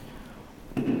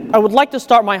I would like to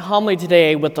start my homily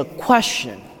today with a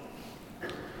question.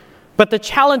 But the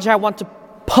challenge I want to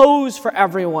pose for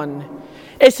everyone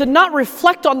is to not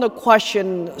reflect on the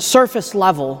question surface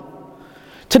level,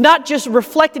 to not just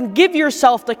reflect and give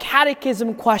yourself the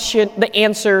catechism question, the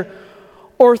answer,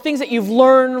 or things that you've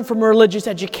learned from religious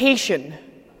education,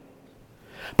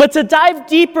 but to dive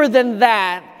deeper than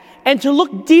that and to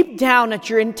look deep down at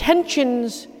your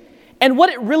intentions and what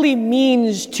it really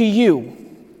means to you.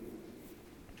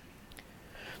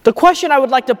 The question I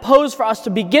would like to pose for us to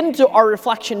begin to our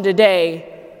reflection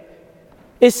today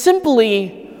is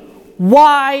simply,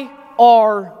 why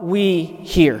are we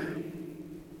here?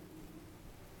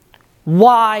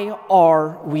 Why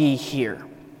are we here?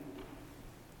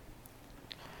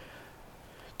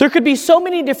 There could be so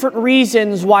many different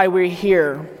reasons why we're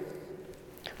here.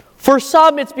 For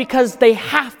some, it's because they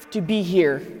have to be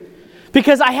here,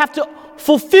 because I have to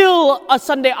fulfill a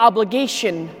Sunday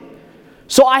obligation,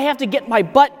 so I have to get my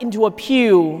butt into a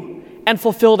pew and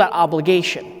fulfill that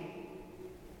obligation.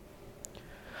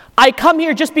 I come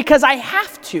here just because I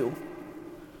have to.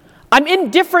 I'm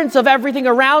indifferent of everything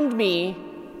around me.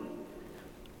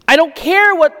 I don't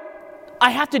care what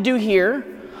I have to do here.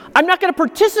 I'm not going to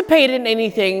participate in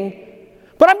anything,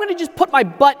 but I'm going to just put my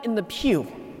butt in the pew.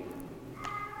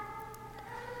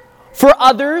 For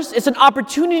others, it's an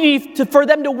opportunity for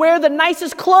them to wear the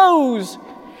nicest clothes.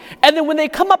 And then when they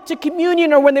come up to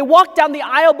communion or when they walk down the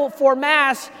aisle before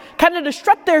Mass, kind of to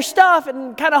strut their stuff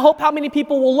and kind of hope how many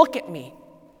people will look at me,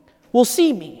 will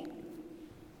see me.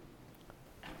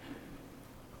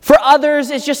 For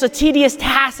others, it's just a tedious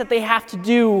task that they have to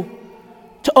do,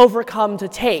 to overcome, to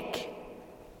take.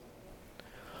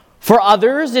 For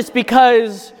others, it's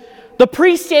because the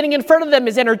priest standing in front of them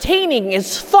is entertaining,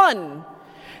 is fun.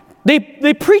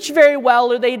 They preach very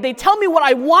well, or they tell me what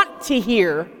I want to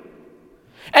hear.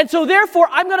 And so therefore,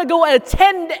 I'm going to go and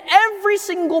attend every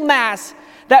single Mass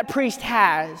that priest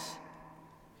has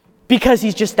because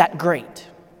he's just that great.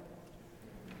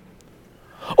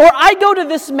 Or I go to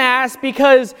this Mass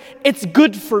because it's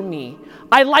good for me.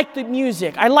 I like the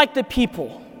music. I like the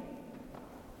people.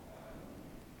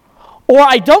 Or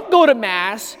I don't go to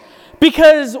Mass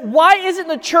because why isn't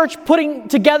the church putting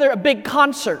together a big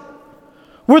concert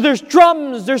where there's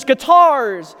drums, there's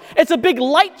guitars, it's a big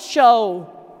light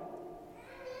show,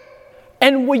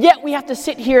 and yet we have to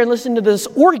sit here and listen to this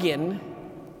organ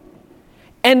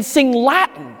and sing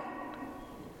Latin?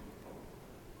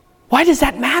 Why does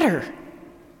that matter?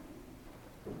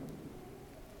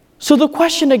 So the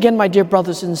question again, my dear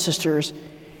brothers and sisters,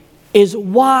 is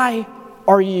why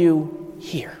are you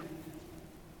here?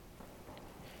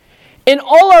 In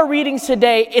all our readings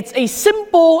today, it's a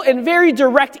simple and very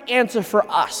direct answer for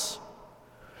us.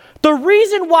 The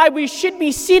reason why we should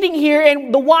be sitting here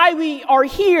and the why we are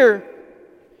here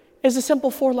is a simple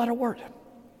four-letter word.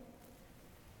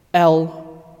 L-O-V-E.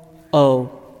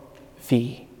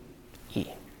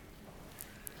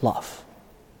 Love.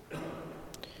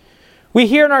 We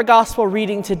hear in our gospel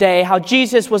reading today how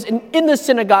Jesus was in the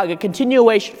synagogue, a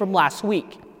continuation from last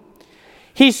week.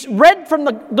 He's read from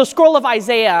the scroll of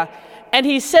Isaiah, and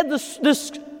he said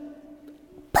this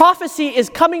prophecy is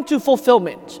coming to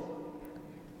fulfillment.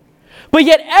 But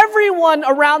yet everyone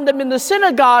around them in the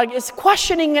synagogue is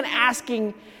questioning and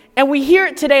asking, and we hear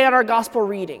it today in our gospel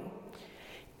reading.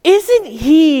 Isn't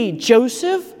he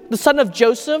Joseph, the son of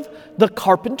Joseph, the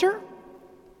carpenter?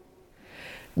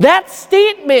 That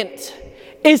statement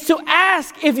is to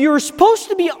ask, if you're supposed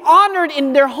to be honored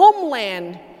in their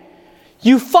homeland,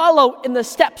 you follow in the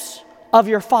steps of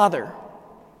your father.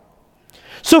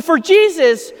 So for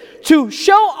Jesus to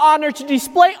show honor, to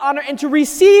display honor, and to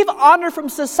receive honor from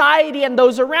society and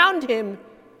those around him,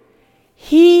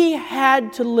 he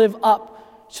had to live up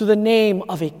to the name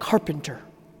of a carpenter.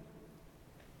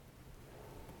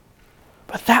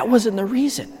 But that wasn't the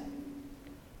reason.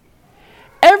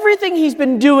 Everything he's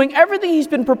been doing, everything he's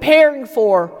been preparing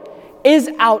for is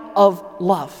out of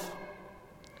love.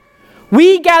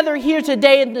 We gather here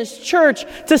today in this church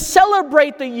to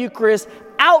celebrate the Eucharist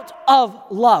out of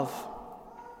love.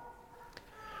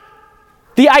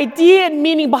 The idea and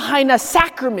meaning behind a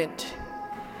sacrament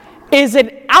is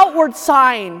an outward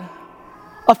sign,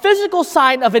 a physical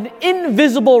sign of an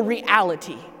invisible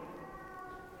reality.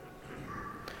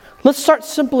 Let's start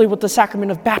simply with the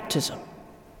sacrament of baptism.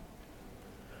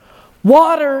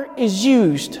 Water is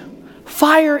used.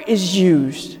 Fire is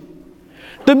used.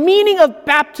 The meaning of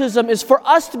baptism is for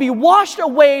us to be washed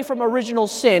away from original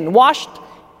sin,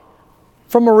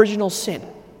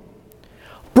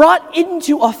 brought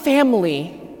into a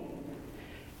family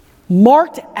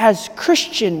marked as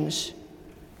Christians,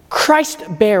 Christ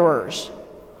bearers,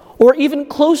 or even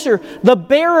closer, the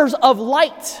bearers of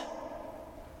light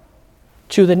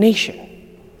to the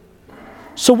nation.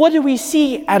 So what do we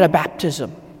see at a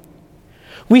baptism?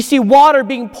 We see water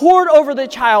being poured over the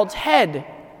child's head,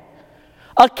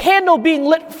 a candle being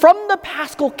lit from the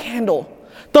Paschal candle,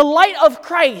 the light of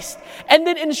Christ, and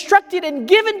then instructed and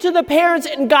given to the parents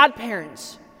and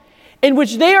godparents, in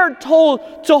which they are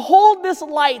told to hold this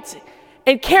light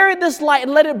and carry this light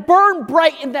and let it burn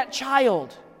bright in that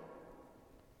child.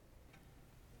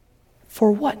 For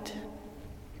what?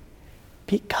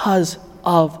 Because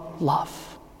of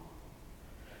love.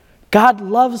 God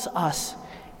loves us.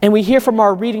 And we hear from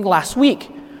our reading last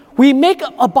week, we make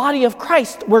a body of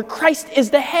Christ where Christ is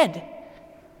the head.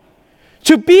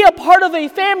 To be a part of a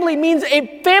family means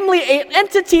a family, an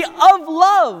entity of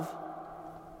love.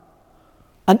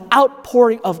 An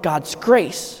outpouring of God's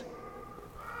grace.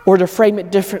 Or to frame it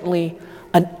differently,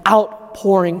 an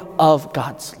outpouring of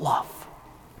God's love.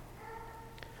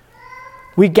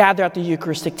 We gather at the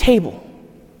Eucharistic table.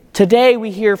 Today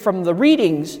we hear from the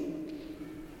readings,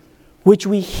 which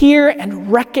we hear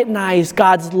and recognize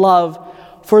God's love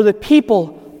for the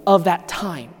people of that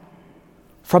time.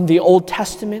 From the Old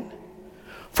Testament,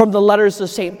 from the letters of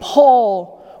St.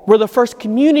 Paul, where the first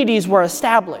communities were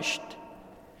established.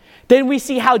 Then we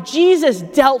see how Jesus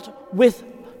dealt with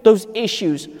those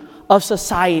issues of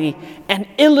society and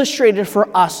illustrated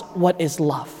for us what is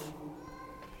love.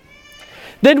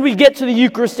 Then we get to the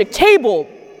Eucharistic table.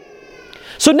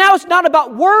 So now it's not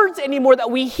about words anymore that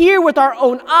we hear with our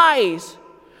own eyes,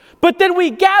 but then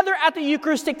we gather at the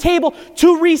Eucharistic table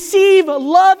to receive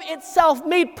love itself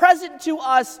made present to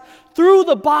us through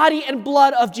the body and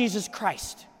blood of Jesus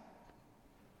Christ.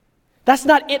 That's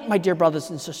not it, my dear brothers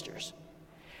and sisters.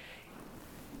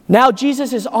 Now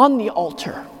Jesus is on the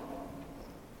altar.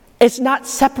 It's not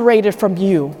separated from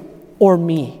you or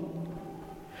me.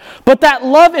 But that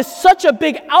love is such a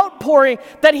big outpouring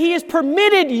that he has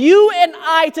permitted you and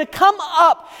I to come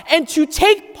up and to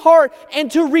take part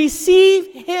and to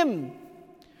receive him.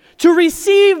 To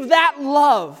receive that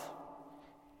love.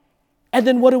 And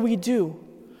then what do?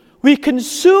 We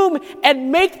consume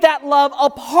and make that love a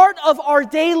part of our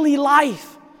daily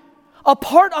life. A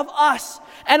part of us.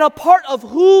 And a part of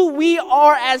who we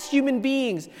are as human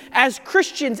beings. As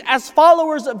Christians. As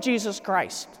followers of Jesus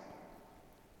Christ.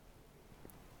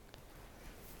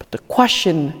 The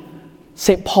question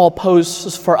St. Paul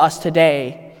poses for us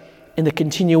today in the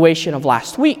continuation of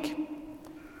last week.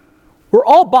 We're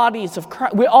all bodies of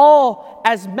Christ. We all,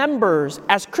 as members,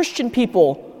 as Christian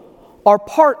people, are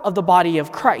part of the body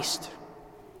of Christ.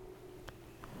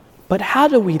 But how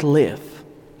do we live?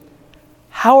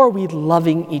 How are we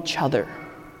loving each other?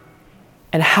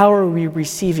 And how are we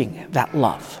receiving that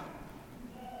love?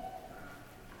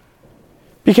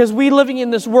 Because we living in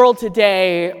this world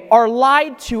today are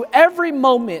lied to every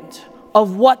moment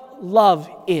of what love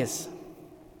is.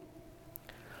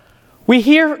 We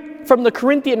hear from the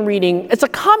Corinthian reading, it's a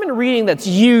common reading that's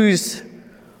used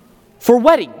for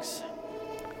weddings.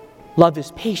 Love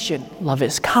is patient, love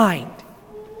is kind.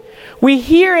 We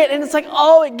hear it and it's like,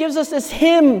 oh, it gives us this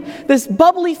hymn, this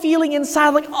bubbly feeling inside,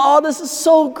 like, oh, this is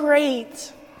so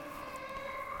great.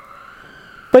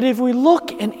 But if we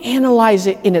look and analyze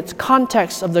it in its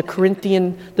context of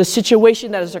the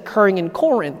situation that is occurring in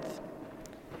Corinth,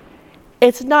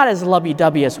 it's not as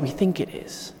lovey-dovey as we think it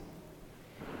is.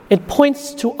 It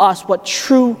points to us what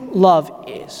true love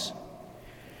is.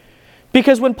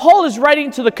 Because when Paul is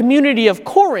writing to the community of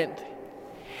Corinth,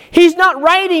 he's not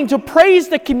writing to praise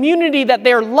the community that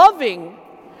they're loving,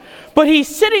 but he's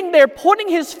sitting there pointing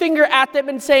his finger at them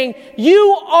and saying,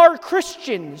 you are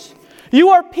Christians.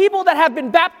 You are people that have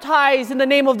been baptized in the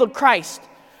name of the Christ.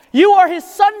 You are his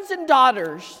sons and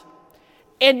daughters,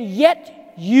 and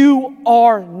yet you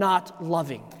are not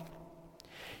loving.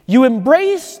 You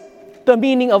embrace the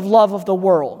meaning of love of the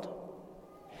world.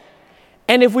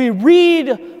 And if we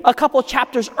read a couple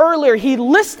chapters earlier, he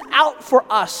lists out for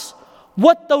us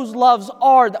what those loves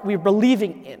are that we're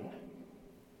believing in.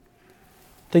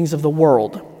 Things of the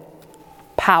world,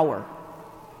 power,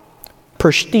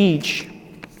 prestige,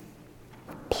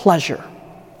 pleasure.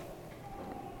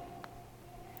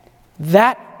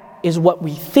 That is what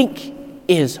we think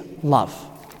is love.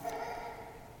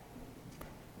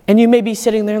 And you may be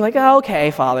sitting there like, oh,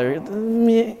 okay, Father.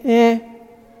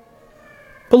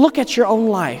 But look at your own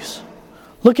lives.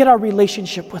 Look at our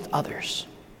relationship with others.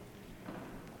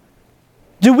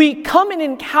 Do we come and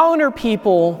encounter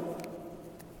people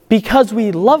because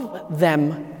we love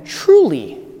them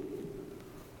truly?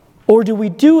 Or do we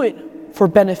do it for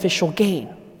beneficial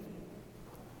gain?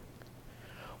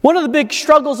 One of the big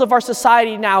struggles of our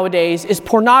society nowadays is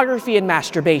pornography and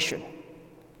masturbation.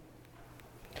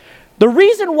 The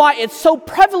reason why it's so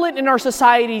prevalent in our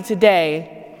society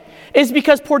today is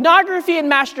because pornography and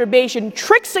masturbation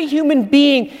tricks a human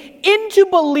being into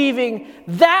believing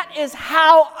that is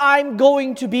how I'm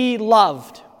going to be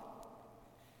loved.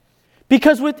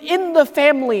 Because within the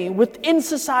family, within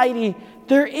society,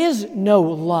 there is no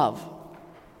love.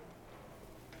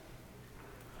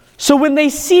 So when they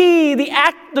see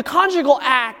the conjugal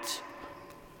act,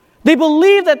 they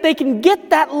believe that they can get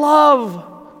that love,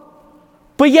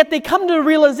 but yet they come to the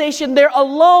realization they're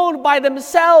alone by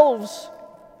themselves,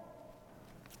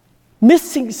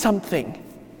 missing something,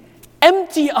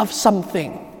 empty of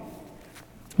something,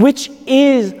 which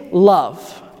is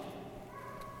love.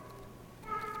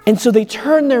 And so they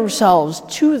turn themselves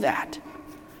to that,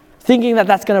 thinking that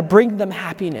that's going to bring them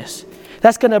happiness,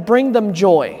 that's going to bring them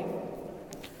joy.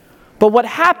 But what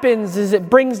happens is it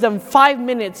brings them 5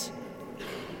 minutes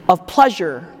of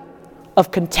pleasure,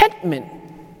 of contentment,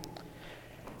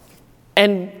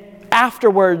 and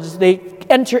afterwards they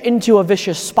enter into a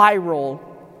vicious spiral,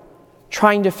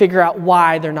 trying to figure out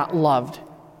why they're not loved,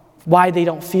 why they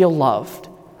don't feel loved.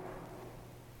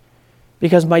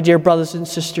 Because, my dear brothers and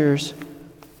sisters,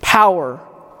 power,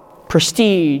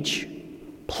 prestige,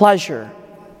 pleasure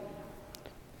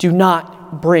do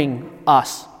not bring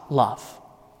us love.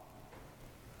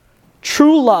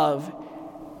 True love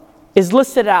is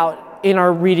listed out in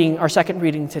our second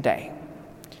reading today.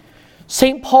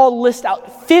 St. Paul lists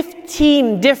out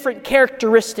 15 different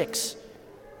characteristics,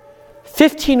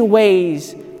 15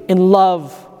 ways in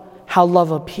love, how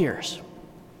love appears.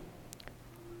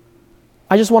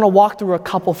 I just want to walk through a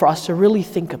couple for us to really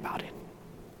think about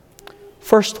it.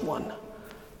 First one,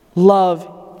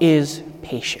 love is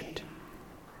patient.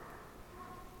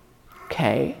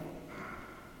 Okay.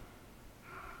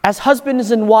 As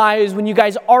husbands and wives, when you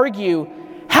guys argue,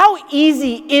 how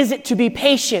easy is it to be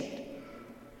patient?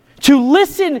 To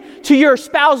listen to your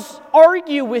spouse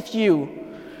argue with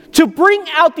you, to bring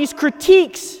out these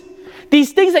critiques,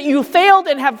 these things that you failed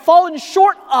and have fallen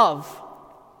short of.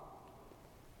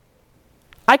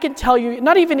 I can tell you,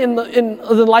 not even in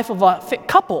the life of a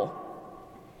couple,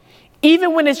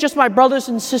 even when it's just my brothers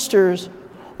and sisters,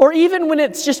 or even when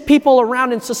it's just people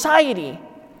around in society,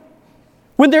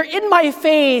 when they're in my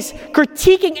face,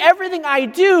 critiquing everything I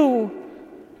do,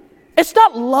 it's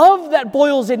not love that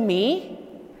boils in me.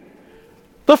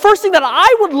 The first thing that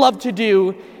I would love to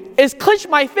do is clench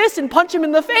my fist and punch him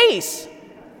in the face.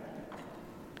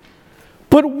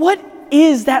 But what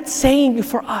is that saying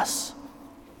for us?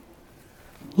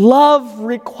 Love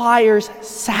requires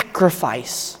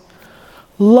sacrifice.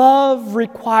 Love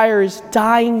requires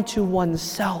dying to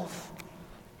oneself.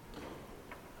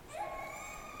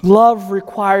 Love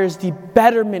requires the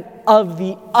betterment of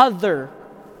the other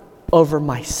over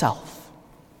myself.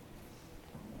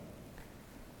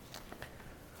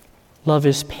 Love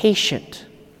is patient.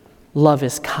 Love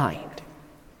is kind.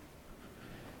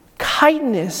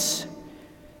 Kindness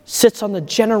sits on the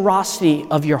generosity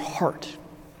of your heart.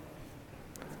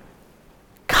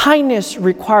 Kindness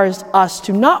requires us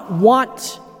to not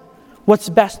want what's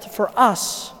best for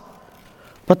us,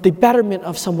 but the betterment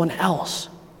of someone else.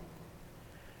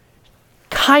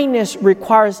 Kindness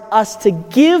requires us to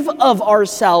give of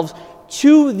ourselves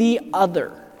to the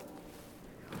other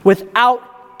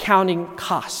without counting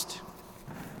cost.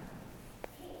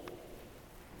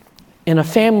 In a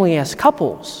family as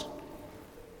couples,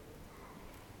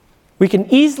 we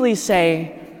can easily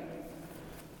say,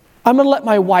 I'm going to let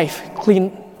my wife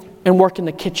clean and work in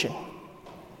the kitchen.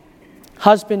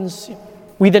 Husbands,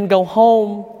 we then go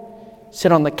home,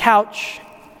 sit on the couch,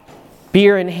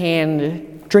 beer in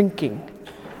hand, drinking.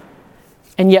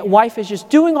 And yet wife is just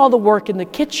doing all the work in the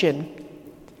kitchen.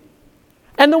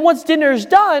 And then once dinner is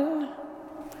done,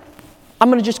 I'm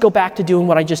going to just go back to doing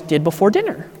what I just did before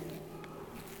dinner.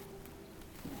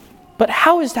 But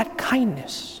how is that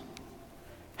kindness?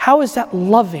 How is that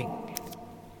loving?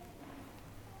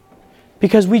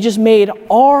 Because we just made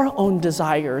our own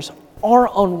desires, our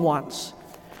own wants,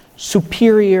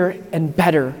 superior and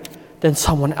better than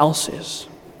someone else's.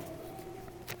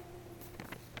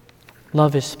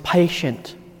 Love is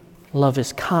patient. Love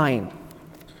is kind.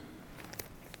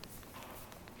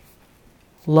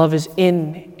 Love is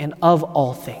in and of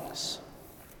all things.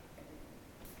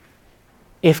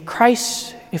 If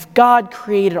God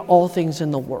created all things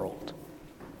in the world,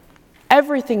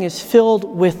 everything is filled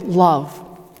with love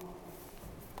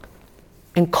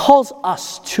and calls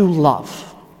us to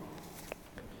love.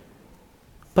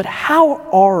 But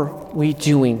how are we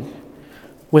doing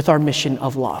with our mission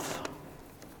of love?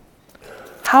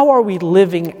 How are we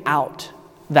living out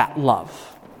that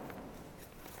love?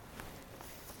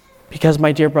 Because,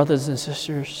 my dear brothers and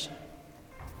sisters,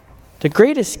 The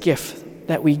greatest gift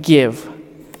that we give,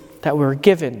 that we're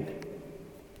given,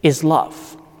 is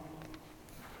love.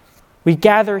 We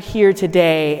gather here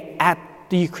today at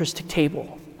the Eucharistic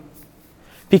table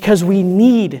because we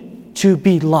need to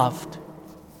be loved.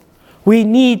 We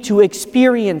need to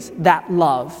experience that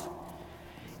love.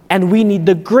 And we need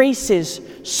the graces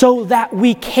so that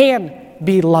we can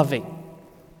be loving.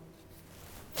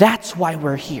 That's why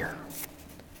we're here.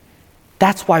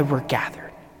 That's why we're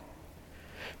gathered.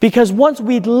 Because once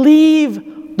we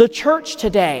leave the church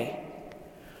today,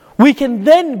 we can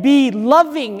then be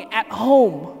loving at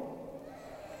home.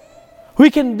 We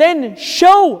can then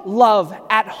show love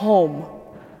at home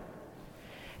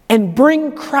and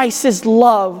bring Christ's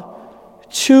love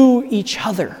to each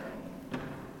other.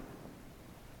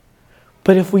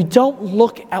 But if we don't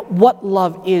look at what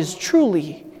love is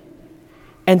truly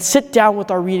and sit down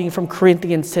with our reading from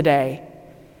Corinthians today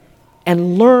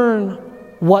and learn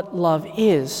what love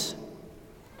is,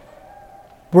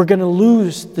 we're going to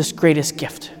lose this greatest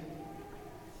gift.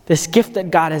 This gift that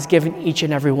God has given each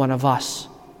and every one of us.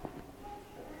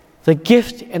 The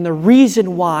gift and the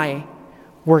reason why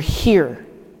we're here.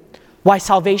 Why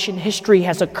salvation history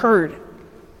has occurred.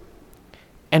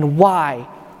 And why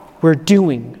we're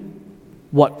doing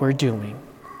what we're doing.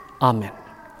 Amen.